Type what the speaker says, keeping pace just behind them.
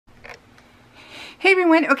Hey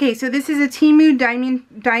everyone, okay, so this is a Temu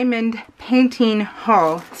diamond painting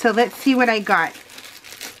haul. So let's see what I got.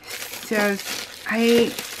 So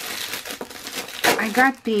I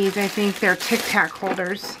got these. I think they're Tic Tac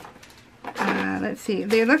holders. Let's see,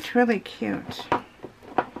 they looked really cute.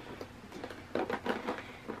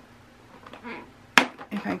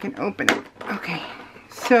 If I can open it. Okay.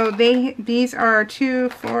 So these are 2,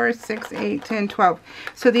 4, 6, 8, 10, 12.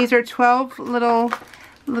 So these are 12 little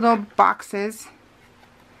boxes.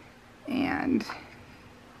 And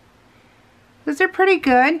those are pretty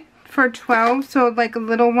good for 12. So like a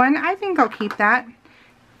little one, I think I'll keep that.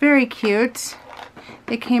 Very cute.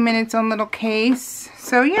 They came in its own little case.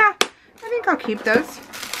 So yeah, I think I'll keep those.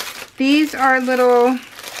 These are the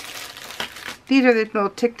little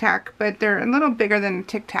Tic Tac, but they're a little bigger than a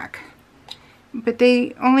Tic Tac. But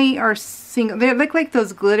they only are single. They look like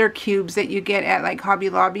those glitter cubes that you get at like Hobby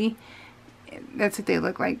Lobby. That's what they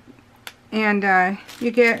look like. And you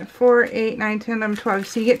get 4, 8, 9, 10, 11, 12.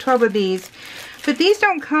 So you get 12 of these. But these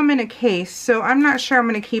don't come in a case, so I'm not sure I'm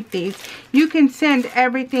going to keep these. You can send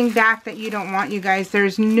everything back that you don't want, you guys.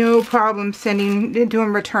 There's no problem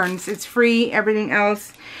doing returns. It's free, everything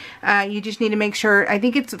else. You just need to make sure. I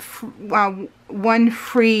think it's one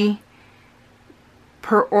free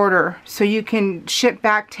per order, so you can ship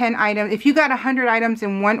back 10 items. If you got 100 items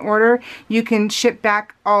in one order, you can ship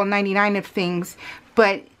back all 99 of things.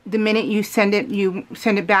 But the minute you send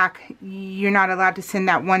it back, you're not allowed to send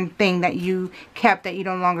that one thing that you kept that you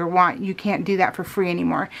no longer want. You can't do that for free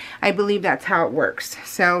anymore. I believe that's how it works.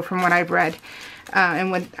 So from what I've read and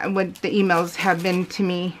what the emails have been to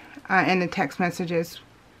me and the text messages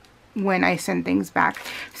when I send things back.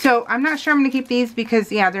 So I'm not sure I'm going to keep these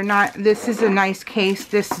because yeah, they're not, this is a nice case.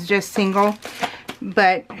 This is just single,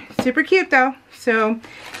 but super cute though. So,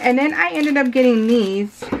 and then I ended up getting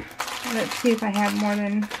these. Let's see if I have more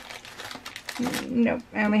than, nope,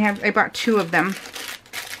 I bought 2 of them.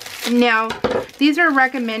 Now, these are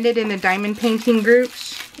recommended in the diamond painting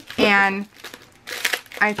groups, and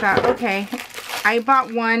I thought, okay, I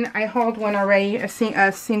bought one, I hauled one already, a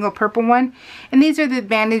single purple one, and these are the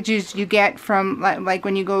bandages you get from, like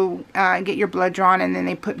when you go get your blood drawn, and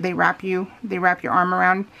then they wrap your arm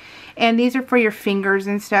around. And these are for your fingers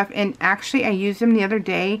and stuff. And actually, I used them the other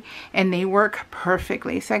day, and they work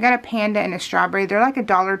perfectly. So I got a panda and a strawberry. They're like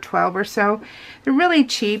 $1.12 or so. They're really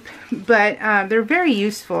cheap, but they're very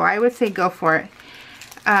useful. I would say go for it.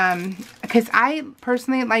 Because I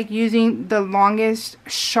personally like using the longest,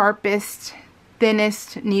 sharpest,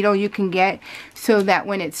 thinnest needle you can get, so that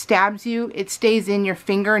when it stabs you, it stays in your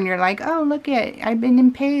finger and you're like, oh, look at, I've been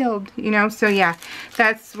impaled, you know. So yeah,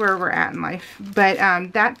 that's where we're at in life. But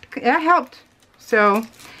that helped, so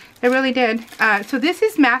it really did. So this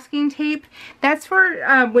is masking tape. That's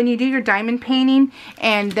for when you do your diamond painting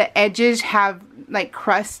and the edges have like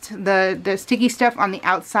crust, the sticky stuff on the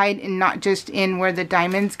outside and not just in where the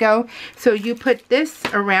diamonds go. So you put this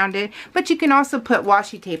around it, but you can also put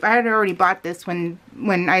washi tape. I had already bought this when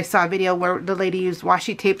I saw a video where the lady used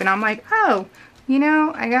washi tape, and I'm like, oh, you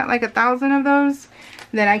know, I got like 1,000 of those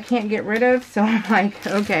that I can't get rid of. So I'm like,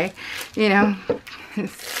 okay, you know,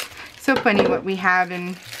 it's so funny what we have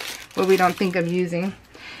and what we don't think of using.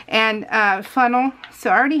 And funnel. So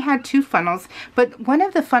I already had 2 funnels, but one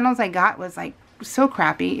of the funnels I got was like so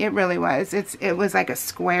crappy. It really was. It was like a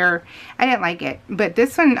square. I didn't like it. But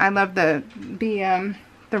this one, I love the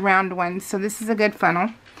round ones. So this is a good funnel.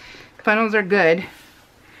 Funnels are good.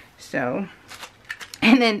 So,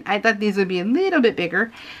 and then I thought these would be a little bit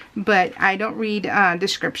bigger, but I don't read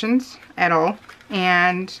descriptions at all.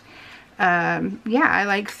 And yeah, I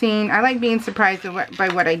like being surprised by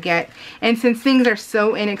what I get. And since things are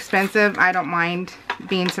so inexpensive, I don't mind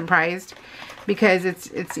being surprised because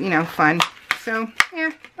it's you know, fun. So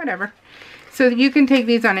yeah, whatever. So you can take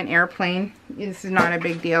these on an airplane. This is not a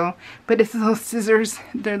big deal. But it's little scissors.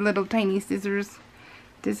 They're little tiny scissors.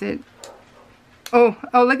 Does it? Oh,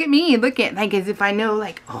 look at me. Look at, like, as if I know,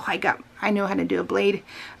 like, oh, I know how to do a blade.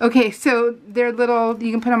 Okay, so they're little,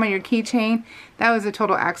 you can put them on your keychain. That was a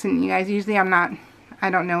total accident, you guys. Usually I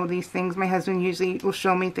don't know these things. My husband usually will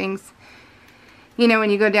show me things. You know,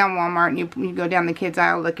 when you go down Walmart and you go down the kids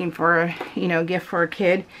aisle looking for a, you know, gift for a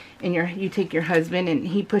kid, and you take your husband and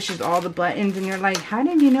he pushes all the buttons, and you're like, how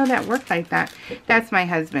did you know that worked like that? That's my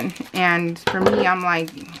husband. And for me, I'm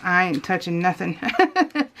like, I ain't touching nothing.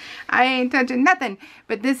 I ain't touching nothing.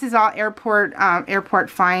 But this is all airport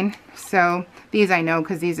fine. So these I know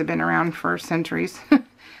because these have been around for centuries.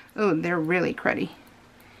 Oh, they're really cruddy.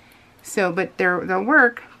 So, but they'll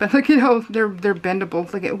work. But look at how they're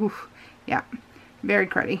bendable. Look at, oof, yeah. Very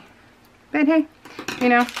cruddy. But hey, you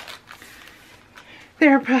know,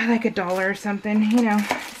 They're probably like $1 or something, you know.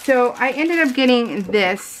 So I ended up getting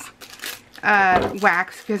this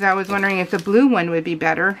wax because I was wondering if the blue one would be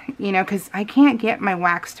better, you know, because I can't get my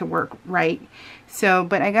wax to work right. So,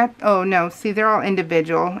 but I got, oh no, see, they're all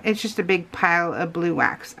individual. It's just a big pile of blue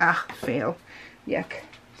wax. Ah, fail. Yuck.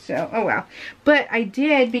 So, oh well. But I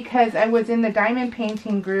did, because I was in the diamond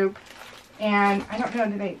painting group, and I don't know,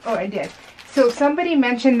 did I, oh, I did. So somebody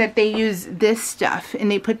mentioned that they use this stuff, and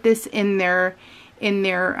they put this in their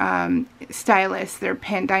stylus, their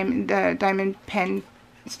pen, diamond pen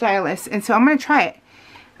stylus. And so I'm going to try it.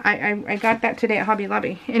 I got that today at Hobby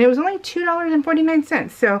Lobby, and it was only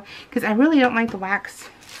 $2.49. So, because I really don't like the wax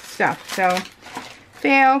stuff. So,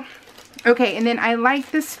 fail. Okay, and then I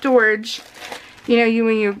like the storage. You know,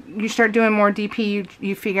 when you start doing more DP,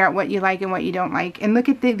 you figure out what you like and what you don't like. And look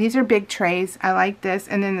at these are big trays. I like this.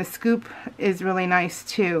 And then the scoop is really nice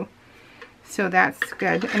too. So that's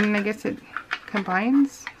good. And then I guess it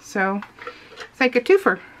combines. So it's like a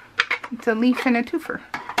twofer. It's a leaf and a twofer.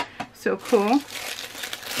 So cool.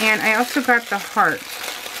 And I also got the heart.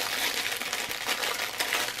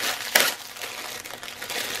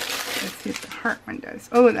 Let's see what the heart one does.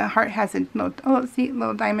 Oh, the heart has a little, oh, see,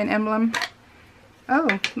 little diamond emblem.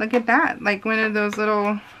 Oh, look at that. Like one of those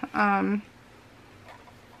little, what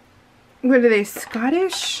are they,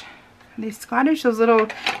 Scottish? Are they Scottish? Those little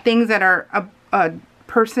things that are a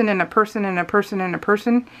person and a person and a person and a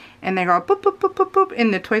person. And they go boop, boop, boop, boop, boop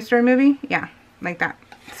in the Toy Story movie. Yeah, like that.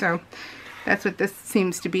 So that's what this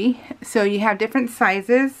seems to be. So you have different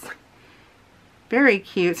sizes. Very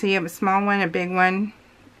cute. So you have a small one, a big one.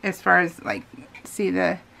 As far as like, see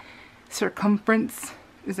the circumference.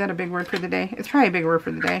 Is that a big word for the day? It's probably a big word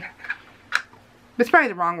for the day. It's probably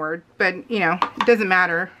the wrong word, but you know, it doesn't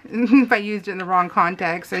matter. If I used it in the wrong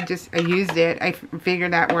context, I used it. I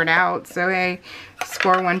figured that word out. So hey,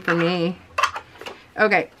 score one for me.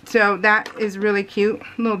 Okay, so that is really cute.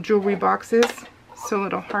 Little jewelry boxes. So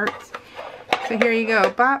little hearts. So here you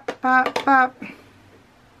go. Bop, bop, bop.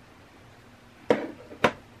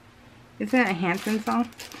 Isn't that a Hanson song?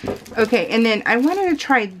 Okay, and then I wanted to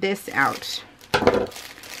try this out.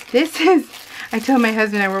 This is, I told my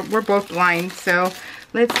husband we're both blind, so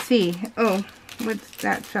let's see. Oh, what's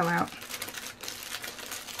that fell out?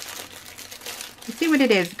 Let's see what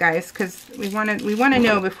it is, guys, because we want to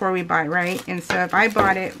know before we buy, right? And so if I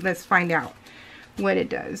bought it, let's find out what it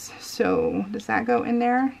does. So does that go in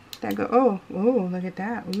there? That go? Oh, look at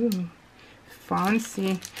that. Ooh,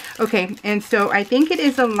 fancy. Okay, and so I think it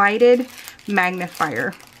is a lighted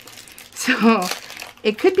magnifier. So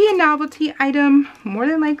it could be a novelty item. More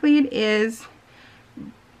than likely it is.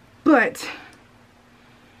 But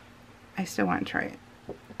I still want to try it.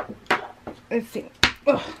 Let's see.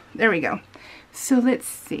 Oh, there we go. So let's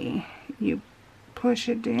see. You push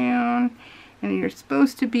it down and you're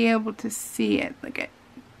supposed to be able to see it. Look at,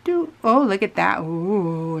 oh, look at that.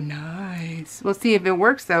 Ooh, nice. We'll see if it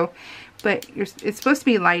works though. But it's supposed to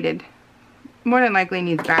be lighted. More than likely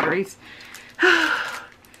needs batteries.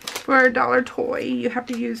 For a $1 toy, you have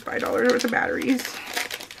to use $5 worth of batteries.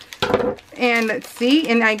 And let's see,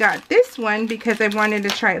 and I got this one because I wanted to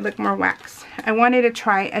try it. Look, more wax. I wanted to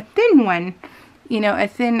try a thin one. You know, a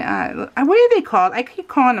thin, what are they called? I keep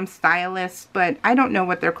calling them stylists, but I don't know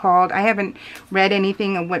what they're called. I haven't read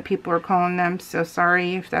anything of what people are calling them, so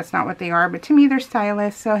sorry if that's not what they are. But to me, they're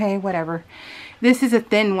stylists, so hey, whatever. This is a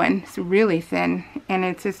thin one. It's really thin, and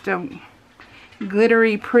it's just a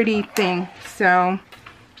glittery, pretty thing. So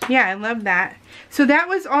yeah, I love that. So that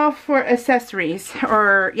was all for accessories,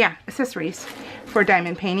 or yeah, accessories for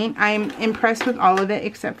diamond painting. I'm impressed with all of it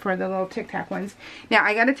except for the little Tic Tac ones. Now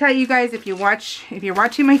I gotta tell you guys, if you're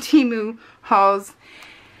watching my Temu hauls,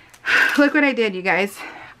 look what I did, you guys.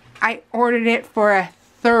 I ordered it for a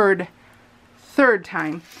third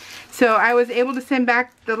time. So I was able to send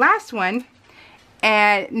back the last one,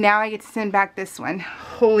 and now I get to send back this one.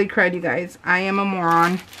 Holy crud, you guys. I am a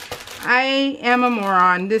moron. I am a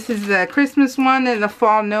moron. This is the Christmas one and the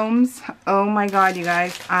fall gnomes. Oh my god, you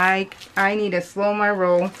guys. I need to slow my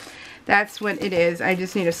roll. That's what it is. I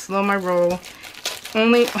just need to slow my roll.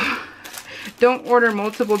 Only don't order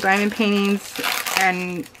multiple diamond paintings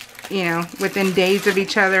and, you know, within days of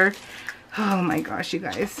each other. Oh my gosh, you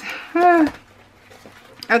guys.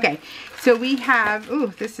 Okay, so we have, ooh,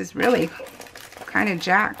 this is really kind of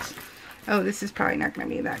jacked. Oh, this is probably not going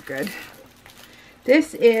to be that good.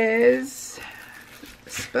 This is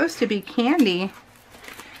supposed to be candy.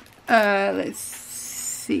 Let's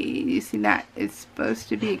see. You see that? It's supposed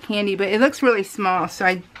to be a candy, but it looks really small, so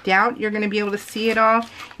I doubt you're going to be able to see it all.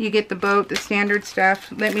 You get the boat, the standard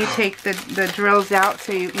stuff. Let me take the drills out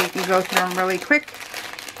so we can go through them really quick.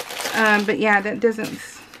 But yeah, that doesn't,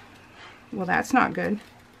 well, that's not good.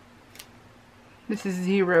 This is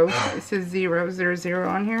 0. It says 0. Is there a 0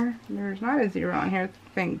 on here? There's not a 0 on here,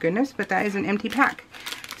 thank goodness, but that is an empty pack.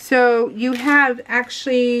 So you have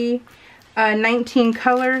actually 19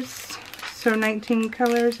 colors. So 19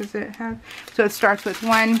 colors, does it have? So it starts with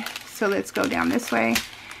 1. So let's go down this way.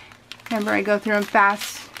 Remember, I go through them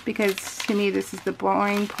fast because to me this is the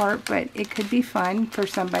boring part, but it could be fun for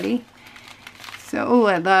somebody. So, oh,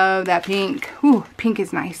 I love that pink. Ooh, pink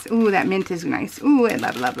is nice. Ooh, that mint is nice. Ooh, I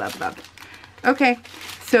love, love, love, love. Okay,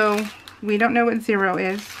 so we don't know what 0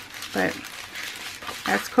 is, but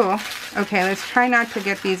that's cool. Okay, let's try not to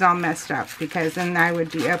get these all messed up, because then I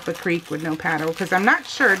would be up a creek with no paddle, because I'm not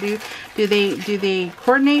sure. Do they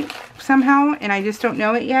coordinate somehow and I just don't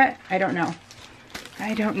know it yet? I don't know.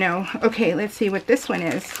 I don't know. Okay, let's see what this one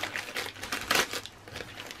is.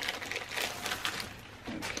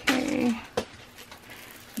 Okay.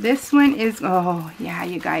 This one is, oh yeah,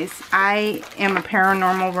 you guys, I am a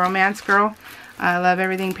paranormal romance girl. I love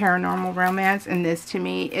everything paranormal romance, and this to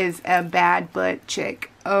me is a bad butt chick.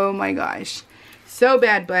 Oh my gosh. So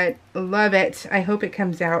bad butt. Love it. I hope it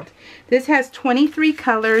comes out. This has 23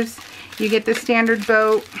 colors. You get the standard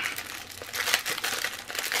boat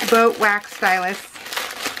wax stylus.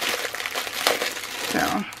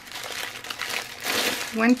 So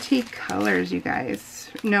 20 colors, you guys.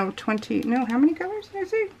 No, 20, no, how many colors did I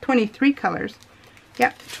say? 23 colors.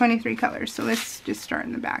 Yep, 23 colors. So let's just start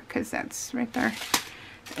in the back, because that's right there.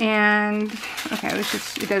 And, okay, let's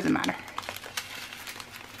just, it doesn't matter.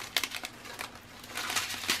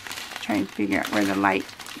 Try and figure out where the light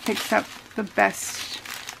picks up the best.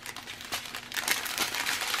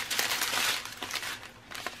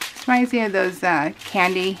 Reminds me of those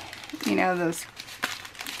candy, you know, those,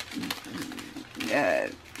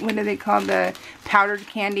 what do they call, the powdered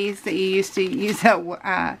candies that you used to use at,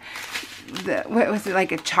 what was it,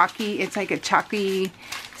 like a chalky, it's like a chalky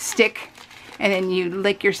stick, and then you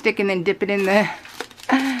lick your stick and then dip it in the,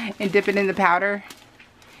 powder.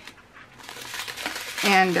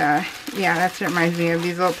 And, yeah, that's what it reminds me of,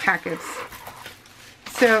 these little packets.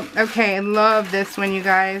 So, okay, I love this one, you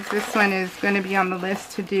guys. This one is going to be on the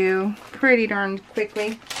list to do pretty darn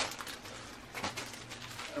quickly.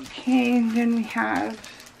 Okay, and then we have,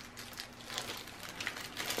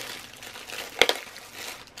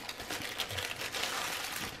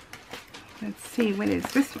 let's see, what is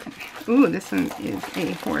this one? Ooh, this one is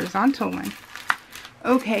a horizontal one.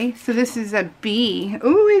 Okay, so this is a bee.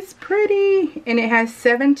 Ooh, it's pretty. And it has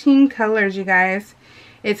 17 colors, you guys.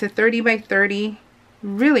 It's a 30 by 30.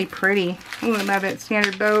 Really pretty. Ooh, I love it.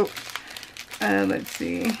 Standard boat. Let's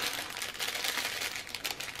see.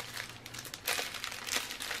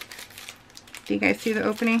 Do you guys see the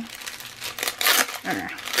opening?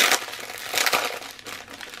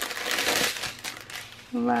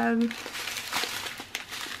 Love.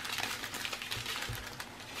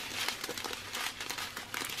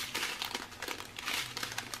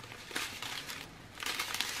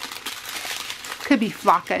 Could be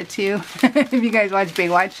Flocka too, if you guys watch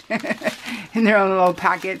Baywatch, in their own little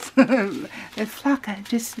packets. It's Flocka,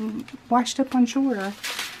 just washed up on shore.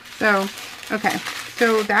 So, okay,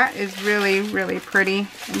 so that is really, really pretty.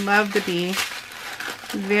 I love the bee.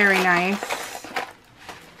 Very nice.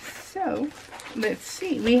 So, let's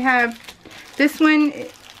see. We have this one,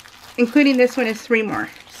 including this one, is 3 more.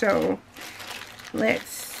 So, let's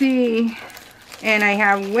see. And I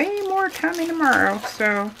have way more coming tomorrow,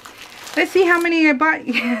 so let's see how many I bought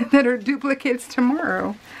that are duplicates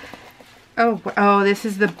tomorrow. Oh, this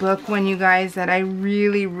is the book one, you guys, that I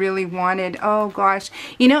really, really wanted. Oh, gosh.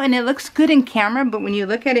 You know, and it looks good in camera, but when you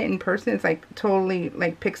look at it in person, it's like totally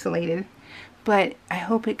like pixelated. But I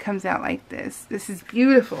hope it comes out like this. This is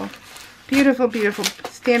beautiful. Beautiful, beautiful.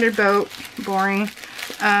 Standard boat. Boring.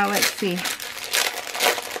 Let's see.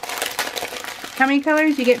 How many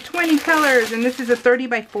colors? You get 20 colors, and this is a 30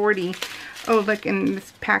 by 40. Oh, look, and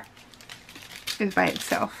this pack is by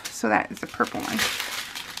itself. So that is the purple one.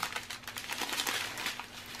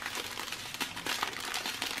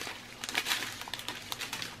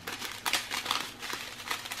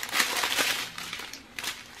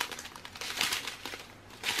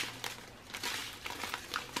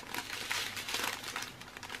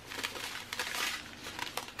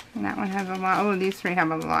 And that one has a lot. Oh, these 3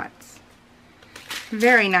 have a lot.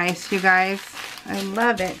 Very nice, you guys. I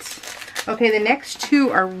love it. Okay, the next 2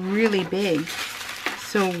 are really big.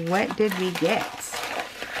 So what did we get?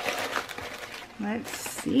 Let's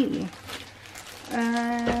see.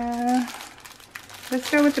 Let's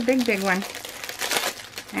go with the big one.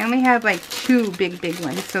 I only have like 2 big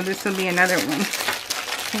ones, so this will be another one.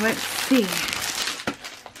 So let's see.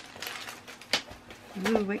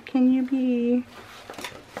 Ooh, what can you be?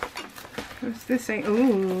 What's this say?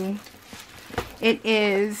 Ooh. It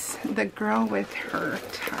is the girl with her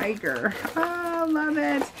tiger. Oh, love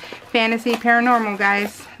it. Fantasy paranormal,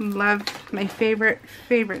 guys. Love, my favorite.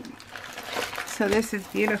 So this is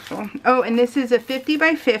beautiful. Oh, and this is a 50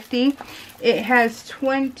 by 50. It has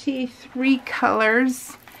 23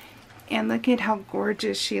 colors. And look at how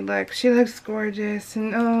gorgeous she looks. She looks gorgeous.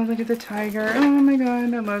 And oh, look at the tiger. Oh my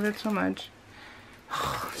God, I love it so much.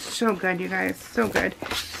 Oh, so good, you guys. So good.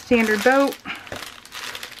 Standard boat.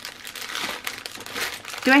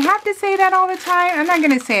 Do I have to say that all the time? I'm not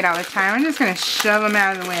going to say it all the time. I'm just going to shove them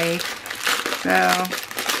out of the way. So,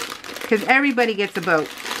 because everybody gets a boat.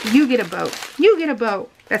 You get a boat. You get a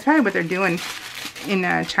boat. That's probably what they're doing in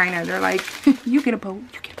China. They're like, you get a boat.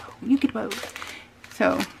 You get a boat. You get a boat.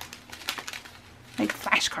 So, like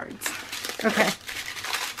flashcards. Okay.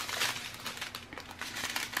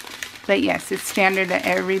 But yes, it's standard that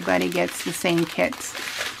everybody gets the same kits.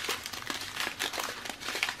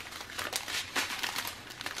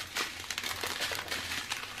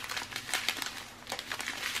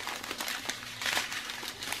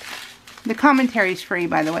 The commentary's free,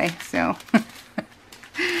 by the way, so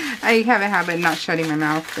I have a habit of not shutting my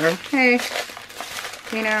mouth, so hey,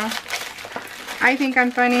 you know, I think I'm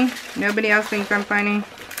funny. Nobody else thinks I'm funny,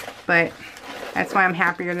 but that's why I'm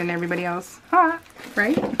happier than everybody else. Ha!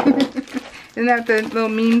 Right? Isn't that what the little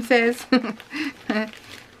meme says?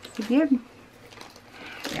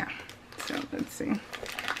 Yeah. So let's see.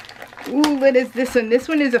 Ooh, what is this one? This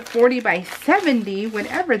one is a 40 by 70,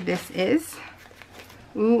 whatever this is.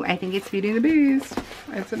 Ooh, I think it's Beauty and the Beast.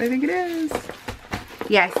 That's what I think it is.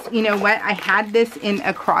 Yes, you know what? I had this in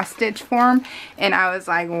a cross stitch form, and I was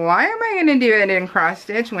like, why am I going to do it in cross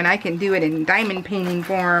stitch when I can do it in diamond painting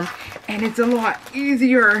form? And it's a lot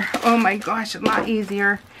easier. Oh my gosh, a lot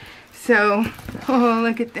easier. So, oh,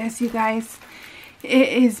 look at this, you guys. It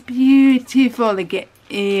is beautiful to get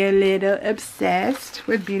a little obsessed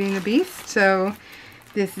with Beauty and the Beast. So,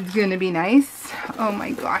 this is going to be nice. Oh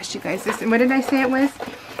my gosh, you guys. This, what did I say it was?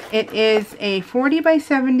 It is a 40 by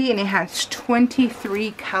 70 and it has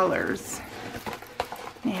 23 colors.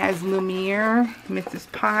 It has Lumiere,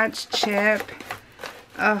 Mrs. Potts, Chip.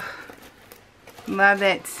 Oh, love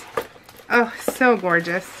it. Oh, so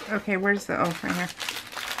gorgeous. Okay, where's the, oh, right here.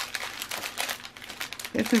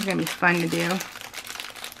 This is going to be fun to do.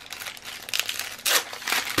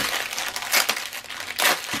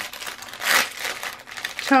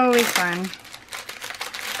 Totally fun.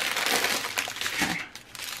 Okay.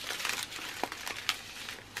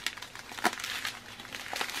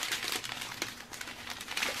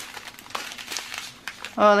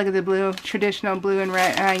 Oh, look at the blue. Traditional blue and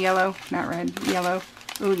red, yellow. Not red, yellow.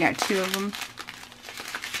 Ooh, we got two of them.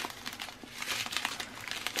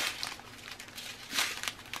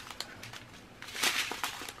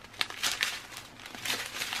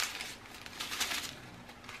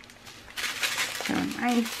 So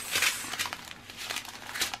nice.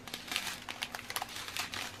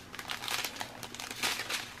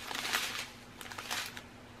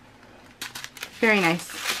 Very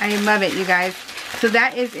nice. I love it, you guys. So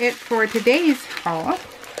that is it for today's haul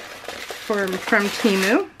from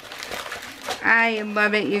Temu. I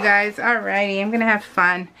love it, you guys. Alrighty, I'm gonna have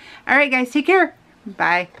fun. Alright, guys, take care.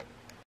 Bye.